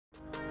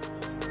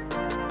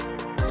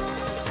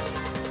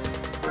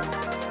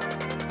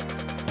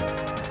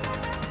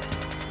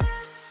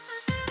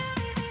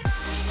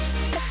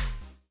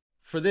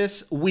For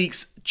this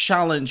week's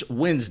Challenge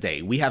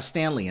Wednesday, we have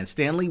Stanley, and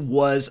Stanley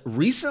was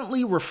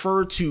recently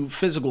referred to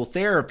physical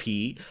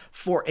therapy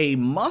for a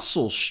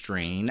muscle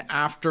strain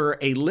after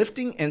a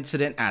lifting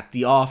incident at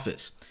the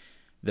office.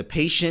 The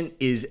patient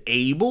is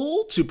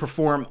able to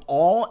perform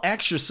all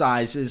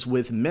exercises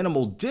with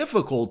minimal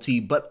difficulty,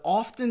 but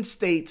often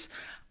states,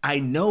 "I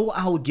know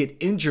I'll get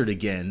injured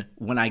again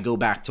when I go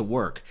back to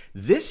work."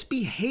 This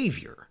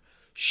behavior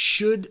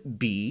should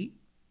be...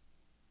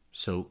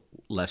 So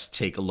let's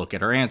take a look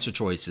at our answer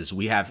choices.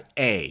 We have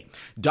A,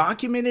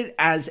 documented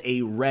as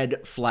a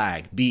red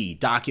flag. B,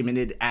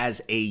 documented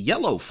as a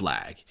yellow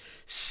flag.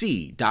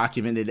 C,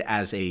 documented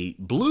as a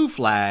blue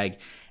flag.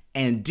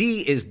 And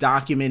D is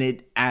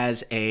documented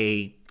as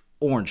a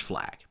orange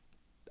flag.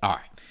 All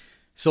right.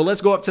 So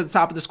let's go up to the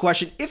top of this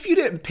question. If you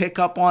didn't pick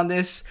up on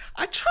this,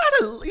 I try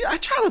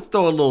to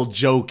throw a little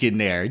joke in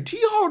there. Do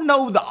you all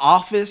know The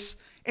Office?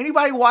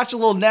 Anybody watch a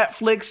little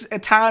Netflix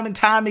time and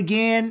time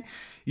again?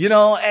 You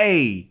know,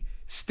 hey,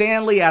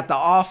 Stanley at The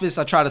Office,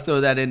 I try to throw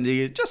that into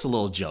you. Just a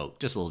little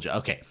joke.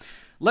 Okay,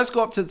 let's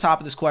go up to the top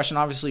of this question.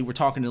 Obviously, we're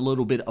talking a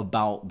little bit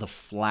about the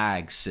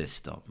flag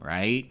system,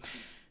 right?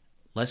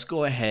 Let's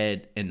go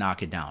ahead and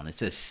knock it down. It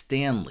says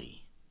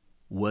Stanley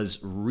was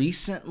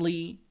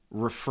recently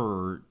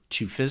referred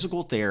to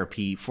physical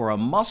therapy for a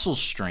muscle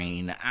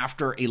strain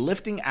after a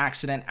lifting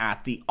accident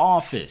at the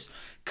office.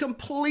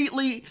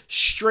 Completely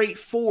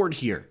straightforward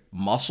here.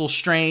 Muscle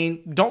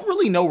strain, don't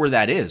really know where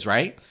that is,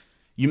 right?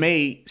 You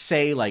may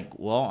say like,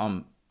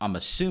 well, I'm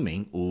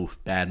assuming. Ooh,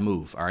 bad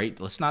move. All right,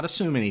 let's not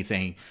assume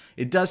anything.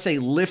 It does say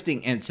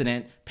lifting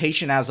incident.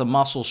 Patient has a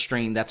muscle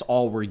strain. That's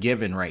all we're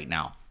given right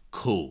now.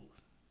 Cool.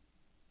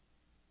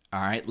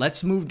 All right,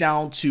 let's move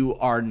down to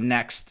our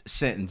next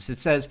sentence. It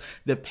says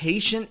the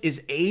patient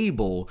is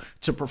able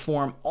to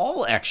perform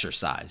all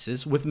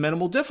exercises with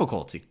minimal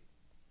difficulty.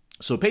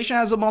 So a patient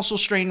has a muscle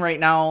strain right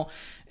now.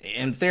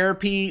 In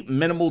therapy,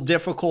 minimal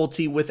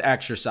difficulty with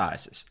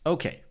exercises.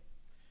 Okay.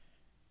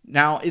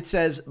 Now it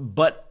says,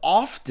 but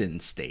often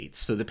states,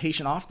 so the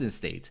patient often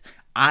states,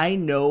 "I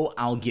know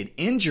I'll get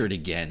injured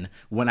again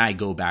when I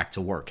go back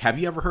to work." Have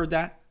you ever heard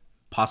that?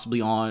 Possibly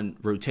on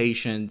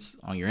rotations,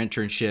 on your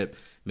internship,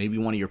 maybe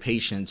one of your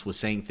patients was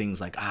saying things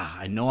like,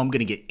 "I know I'm going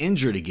to get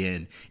injured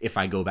again if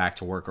I go back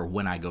to work or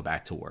when I go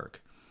back to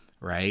work,"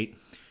 right?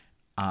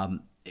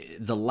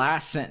 The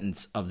last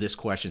sentence of this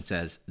question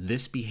says,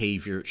 this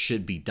behavior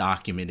should be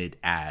documented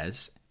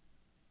as...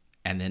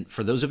 And then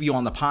for those of you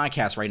on the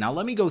podcast right now,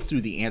 let me go through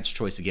the answer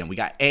choice again. We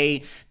got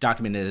A,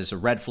 documented as a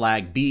red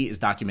flag. B is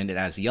documented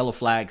as a yellow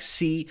flag.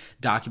 C,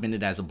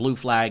 documented as a blue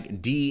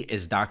flag. D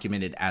is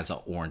documented as an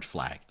orange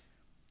flag.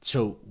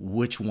 So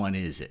which one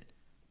is it?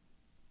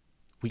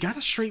 We got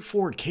a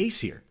straightforward case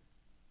here.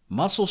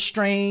 Muscle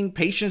strain,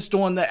 patients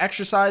doing the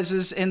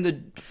exercises in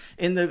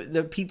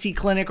the PT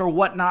clinic or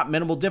whatnot,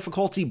 minimal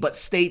difficulty, but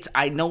states,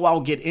 "I know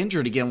I'll get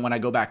injured again when I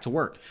go back to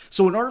work."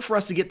 So in order for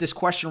us to get this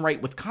question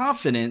right with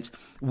confidence,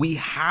 we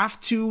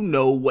have to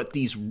know what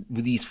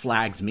these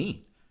flags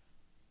mean.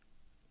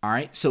 All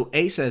right, so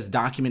A says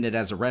documented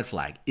as a red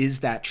flag. Is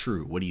that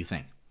true? What do you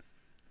think?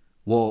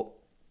 Well,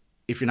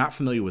 if you're not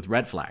familiar with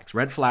red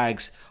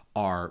flags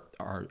are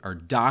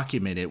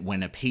documented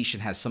when a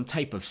patient has some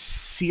type of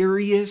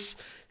serious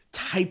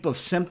type of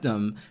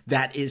symptom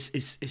that is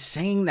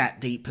saying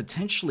that they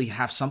potentially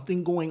have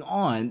something going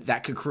on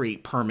that could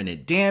create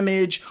permanent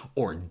damage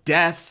or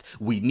death.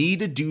 We need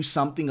to do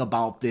something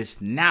about this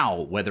now,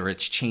 whether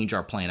it's change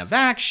our plan of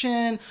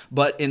action.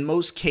 But in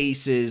most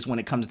cases, when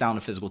it comes down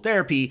to physical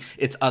therapy,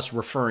 it's us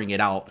referring it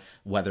out,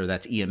 whether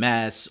that's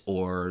EMS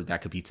or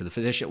that could be to the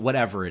physician,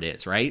 whatever it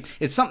is, right?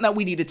 It's something that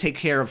we need to take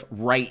care of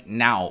right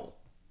now.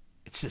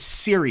 It's a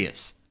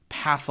serious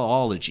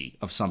pathology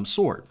of some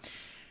sort.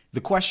 The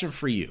question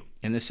for you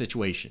in this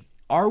situation,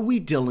 are we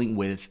dealing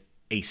with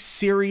a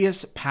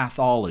serious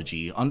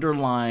pathology,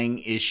 underlying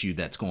issue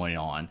that's going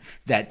on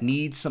that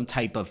needs some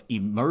type of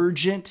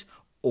emergent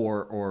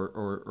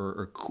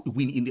or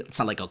we need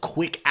something like a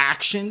quick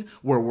action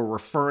where we're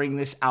referring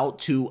this out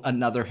to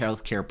another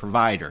healthcare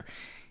provider?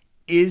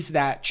 Is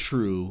that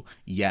true?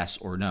 Yes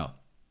or no?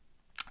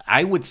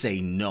 I would say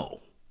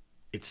no.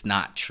 It's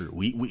not true.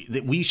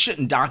 We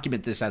shouldn't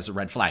document this as a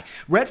red flag.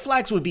 Red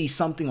flags would be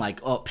something like,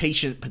 a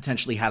patient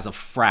potentially has a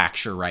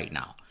fracture right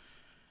now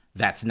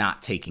that's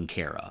not taken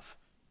care of,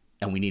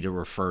 and we need to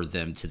refer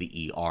them to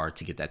the ER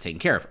to get that taken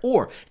care of.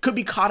 Or it could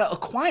be cauda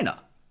equina,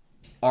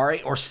 all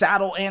right, or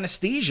saddle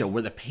anesthesia,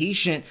 where the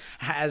patient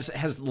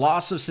has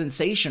loss of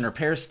sensation or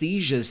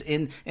paresthesias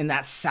in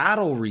that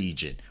saddle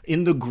region,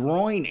 in the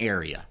groin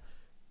area.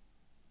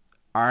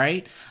 All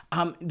right,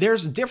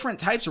 there's different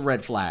types of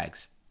red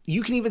flags.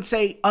 You can even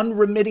say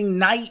unremitting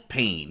night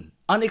pain,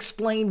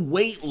 unexplained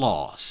weight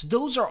loss.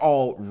 Those are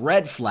all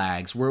red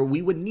flags where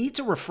we would need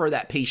to refer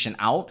that patient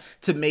out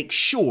to make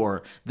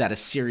sure that a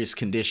serious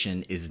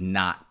condition is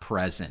not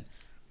present.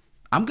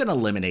 I'm going to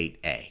eliminate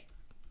A.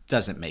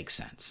 Doesn't make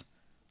sense.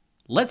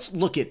 Let's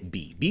look at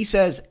B. B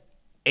says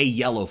a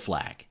yellow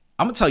flag.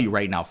 I'm going to tell you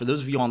right now, for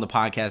those of you on the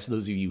podcast,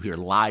 those of you here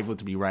live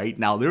with me right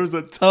now, there's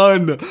a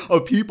ton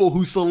of people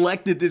who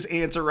selected this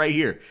answer right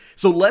here.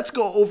 So let's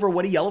go over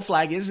what a yellow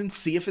flag is and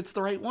see if it's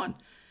the right one.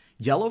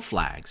 Yellow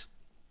flags,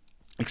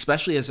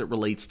 especially as it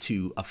relates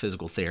to a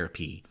physical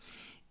therapy,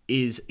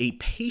 is a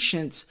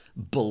patient's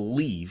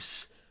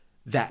beliefs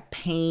that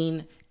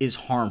pain is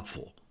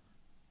harmful.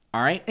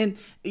 All right. And,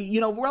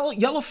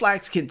 yellow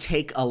flags can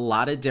take a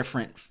lot of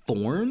different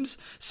forms.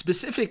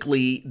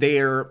 Specifically,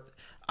 they're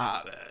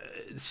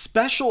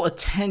special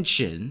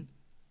attention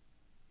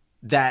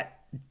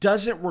that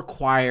doesn't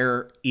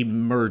require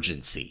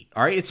emergency.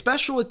 All right. It's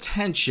special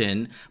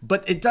attention,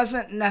 but it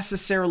doesn't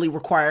necessarily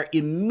require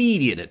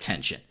immediate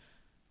attention.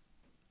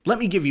 Let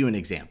me give you an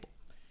example.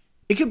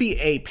 It could be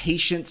a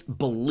patient's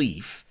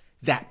belief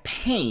that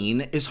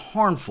pain is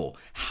harmful.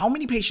 How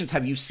many patients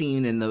have you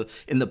seen in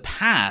the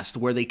past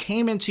where they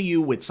came into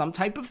you with some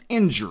type of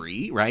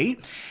injury, right?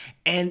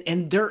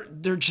 And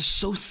they're just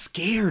so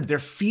scared, they're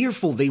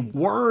fearful, they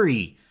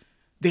worry.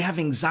 They have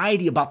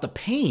anxiety about the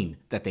pain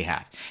that they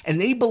have.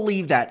 And they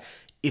believe that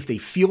if they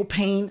feel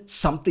pain,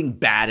 something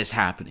bad is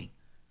happening.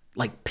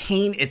 Like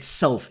pain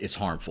itself is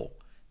harmful.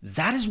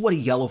 That is what a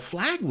yellow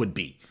flag would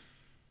be.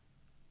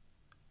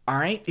 All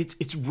right?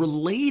 It's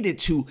related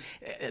to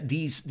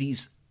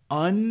these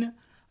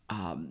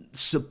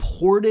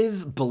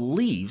unsupportive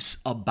beliefs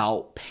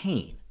about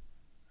pain.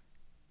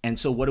 And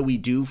so what do we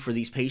do for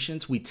these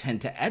patients? We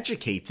tend to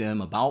educate them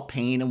about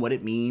pain and what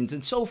it means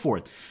and so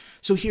forth.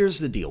 So here's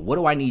the deal. What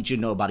do I need you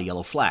to know about a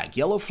yellow flag?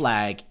 Yellow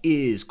flag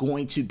is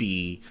going to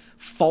be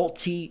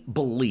faulty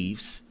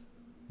beliefs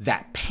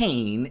that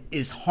pain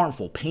is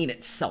harmful. Pain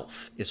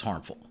itself is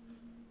harmful.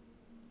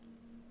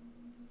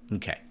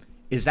 Okay.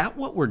 Is that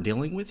what we're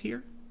dealing with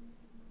here?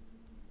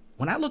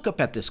 When I look up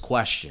at this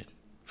question,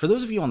 for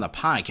those of you on the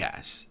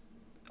podcast,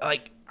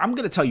 I'm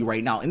going to tell you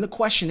right now, in the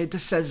question, it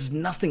just says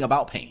nothing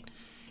about pain.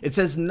 It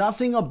says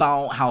nothing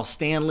about how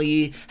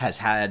Stanley has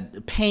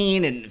had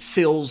pain and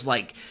feels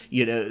like,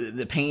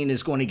 the pain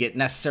is going to get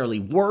necessarily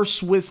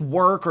worse with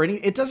work or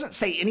anything. It doesn't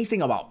say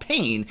anything about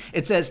pain.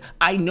 It says,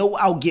 I know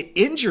I'll get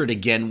injured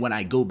again when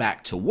I go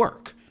back to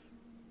work.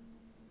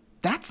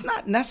 That's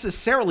not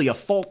necessarily a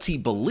faulty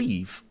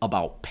belief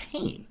about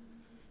pain.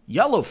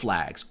 Yellow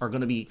flags are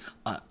going to be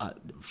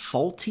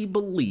faulty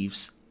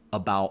beliefs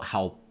about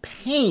how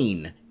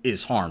pain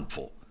is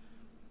harmful.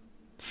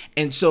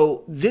 And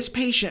so this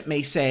patient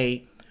may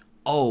say,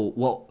 oh,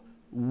 well,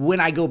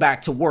 when I go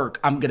back to work,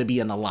 I'm going to be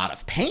in a lot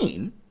of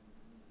pain,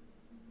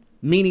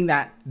 meaning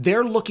that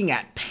they're looking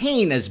at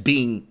pain as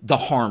being the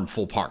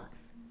harmful part.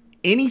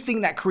 Anything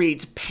that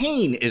creates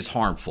pain is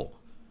harmful,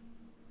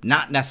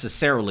 not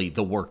necessarily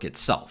the work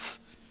itself.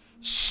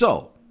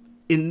 So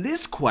in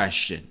this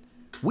question,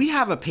 we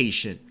have a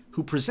patient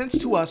who presents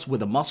to us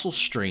with a muscle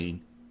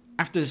strain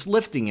after this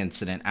lifting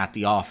incident at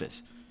the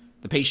office.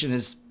 The patient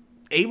is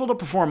able to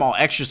perform all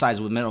exercise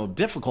with minimal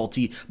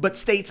difficulty, but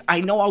states, I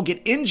know I'll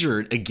get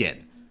injured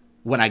again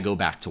when I go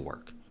back to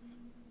work.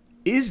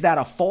 Is that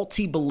a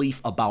faulty belief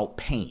about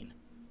pain?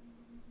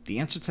 The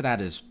answer to that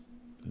is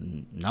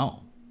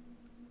no.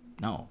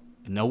 No.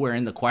 Nowhere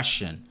in the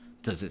question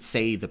does it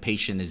say the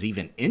patient is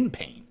even in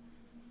pain.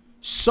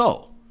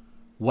 So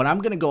what I'm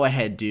going to go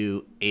ahead and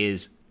do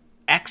is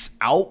X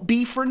out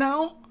B for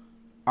now.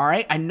 All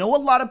right. I know a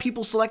lot of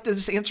people selected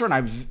this answer,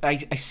 and I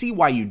see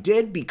why you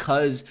did,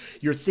 because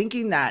you're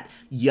thinking that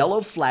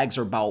yellow flags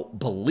are about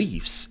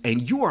beliefs,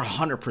 and you are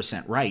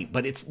 100% right,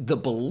 but it's the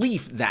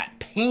belief that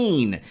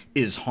pain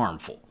is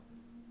harmful.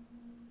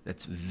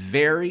 That's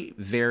very,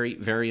 very,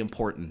 very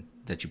important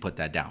that you put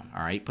that down.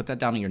 All right. Put that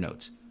down in your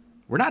notes.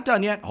 We're not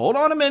done yet. Hold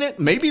on a minute.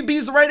 Maybe B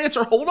is the right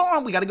answer. Hold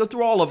on. We got to go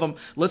through all of them.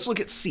 Let's look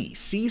at C.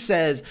 C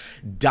says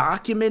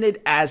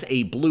documented as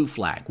a blue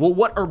flag. Well,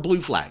 what are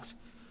blue flags?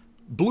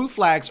 Blue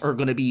flags are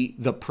going to be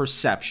the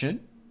perception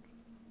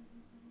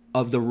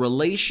of the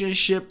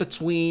relationship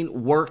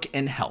between work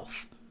and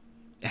health.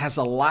 It has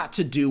a lot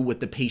to do with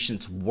the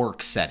patient's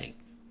work setting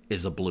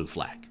is a blue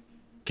flag.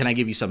 Can I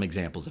give you some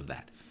examples of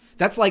that?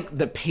 That's like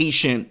the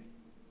patient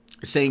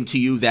saying to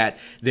you that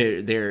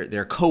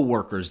their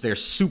coworkers, their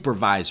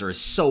supervisor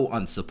is so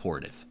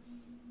unsupportive.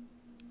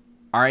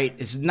 All right.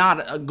 It's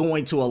not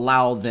going to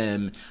allow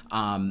them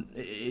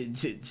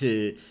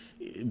to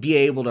be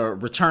able to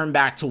return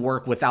back to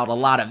work without a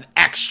lot of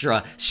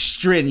extra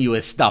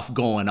strenuous stuff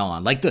going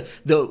on. Like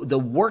the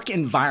work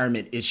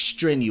environment is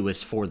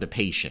strenuous for the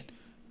patient,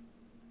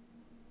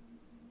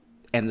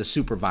 and the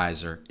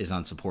supervisor is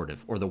unsupportive,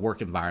 or the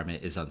work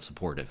environment is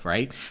unsupportive,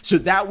 right? So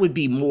that would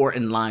be more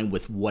in line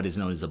with what is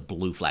known as a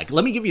blue flag.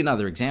 Let me give you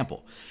another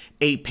example.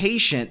 A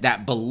patient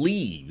that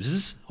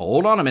believes,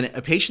 hold on a minute,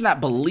 a patient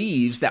that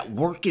believes that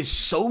work is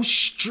so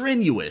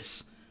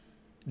strenuous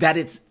that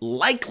it's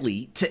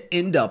likely to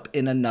end up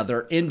in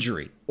another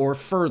injury or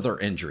further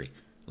injury.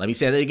 Let me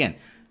say that again.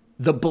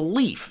 The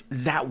belief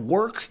that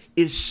work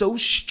is so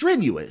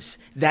strenuous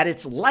that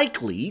it's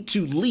likely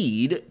to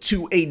lead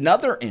to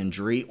another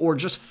injury or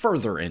just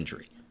further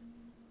injury.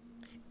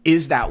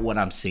 Is that what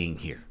I'm seeing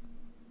here?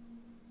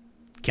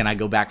 Can I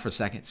go back for a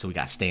second? So we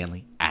got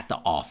Stanley at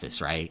the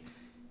office, right?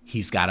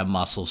 He's got a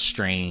muscle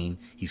strain.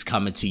 He's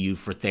coming to you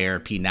for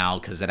therapy now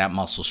because of that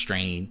muscle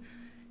strain.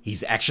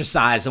 He's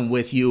exercising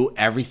with you.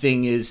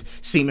 Everything is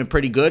seeming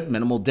pretty good.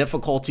 Minimal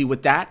difficulty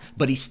with that.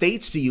 But he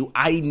states to you,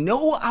 I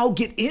know I'll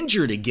get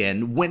injured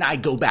again when I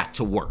go back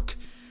to work.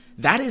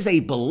 That is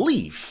a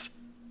belief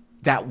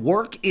that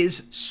work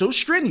is so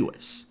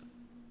strenuous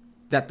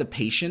that the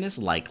patient is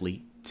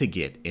likely to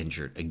get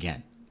injured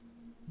again.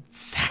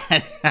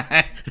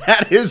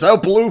 That is a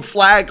blue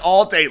flag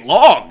all day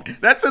long.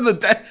 That's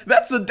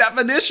the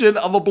definition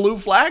of a blue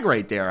flag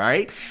right there, all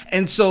right?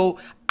 And so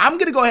I'm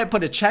going to go ahead and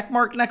put a check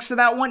mark next to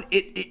that one.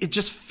 It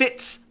just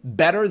fits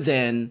better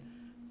than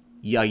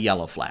a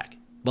yellow flag.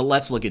 But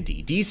let's look at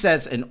D. D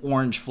says an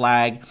orange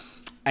flag.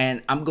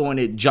 And I'm going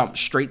to jump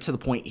straight to the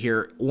point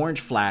here. Orange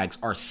flags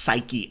are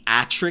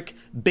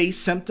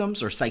psychiatric-based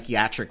symptoms or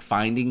psychiatric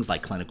findings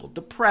like clinical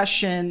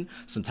depression,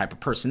 some type of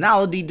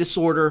personality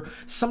disorder,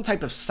 some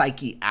type of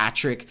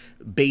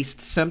psychiatric-based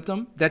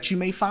symptom that you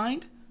may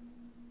find.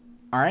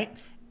 All right?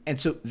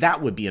 And so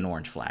that would be an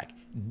orange flag.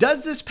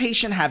 Does this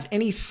patient have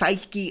any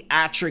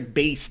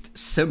psychiatric-based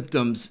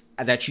symptoms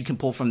that you can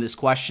pull from this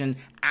question?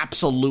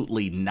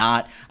 Absolutely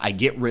not. I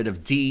get rid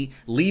of D,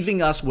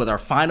 leaving us with our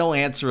final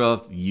answer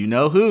of you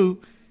know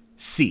who,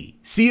 C.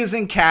 C is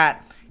in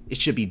cat.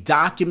 It should be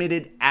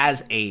documented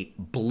as a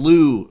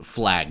blue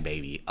flag,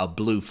 baby, a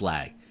blue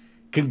flag.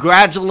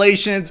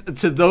 Congratulations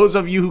to those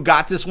of you who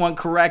got this one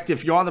correct.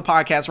 If you're on the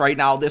podcast right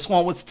now, this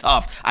one was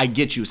tough. I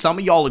get you. Some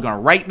of y'all are going to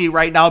write me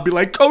right now and be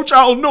like, Coach,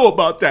 I don't know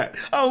about that.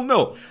 I don't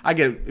know. I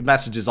get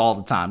messages all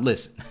the time.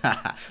 Listen,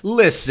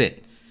 listen.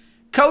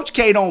 Coach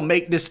K don't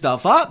make this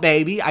stuff up,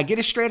 baby. I get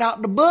it straight out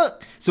in the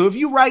book. So if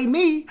you write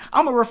me,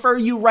 I'm going to refer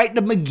you right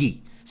to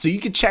McGee. So you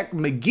can check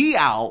McGee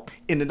out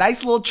in the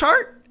nice little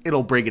chart.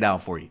 It'll break it down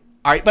for you.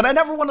 All right. But I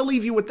never want to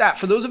leave you with that.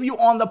 For those of you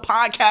on the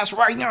podcast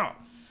right now,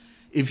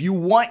 if you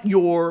want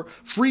your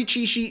free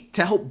cheat sheet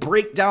to help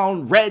break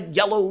down red,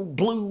 yellow,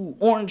 blue,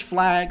 orange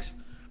flags,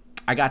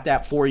 I got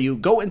that for you.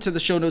 Go into the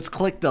show notes,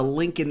 click the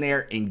link in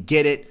there and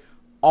get it.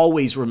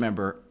 Always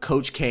remember,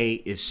 Coach K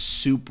is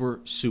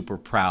super, super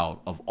proud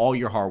of all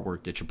your hard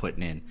work that you're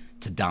putting in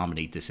to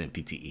dominate this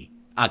NPTE.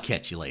 I'll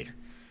catch you later.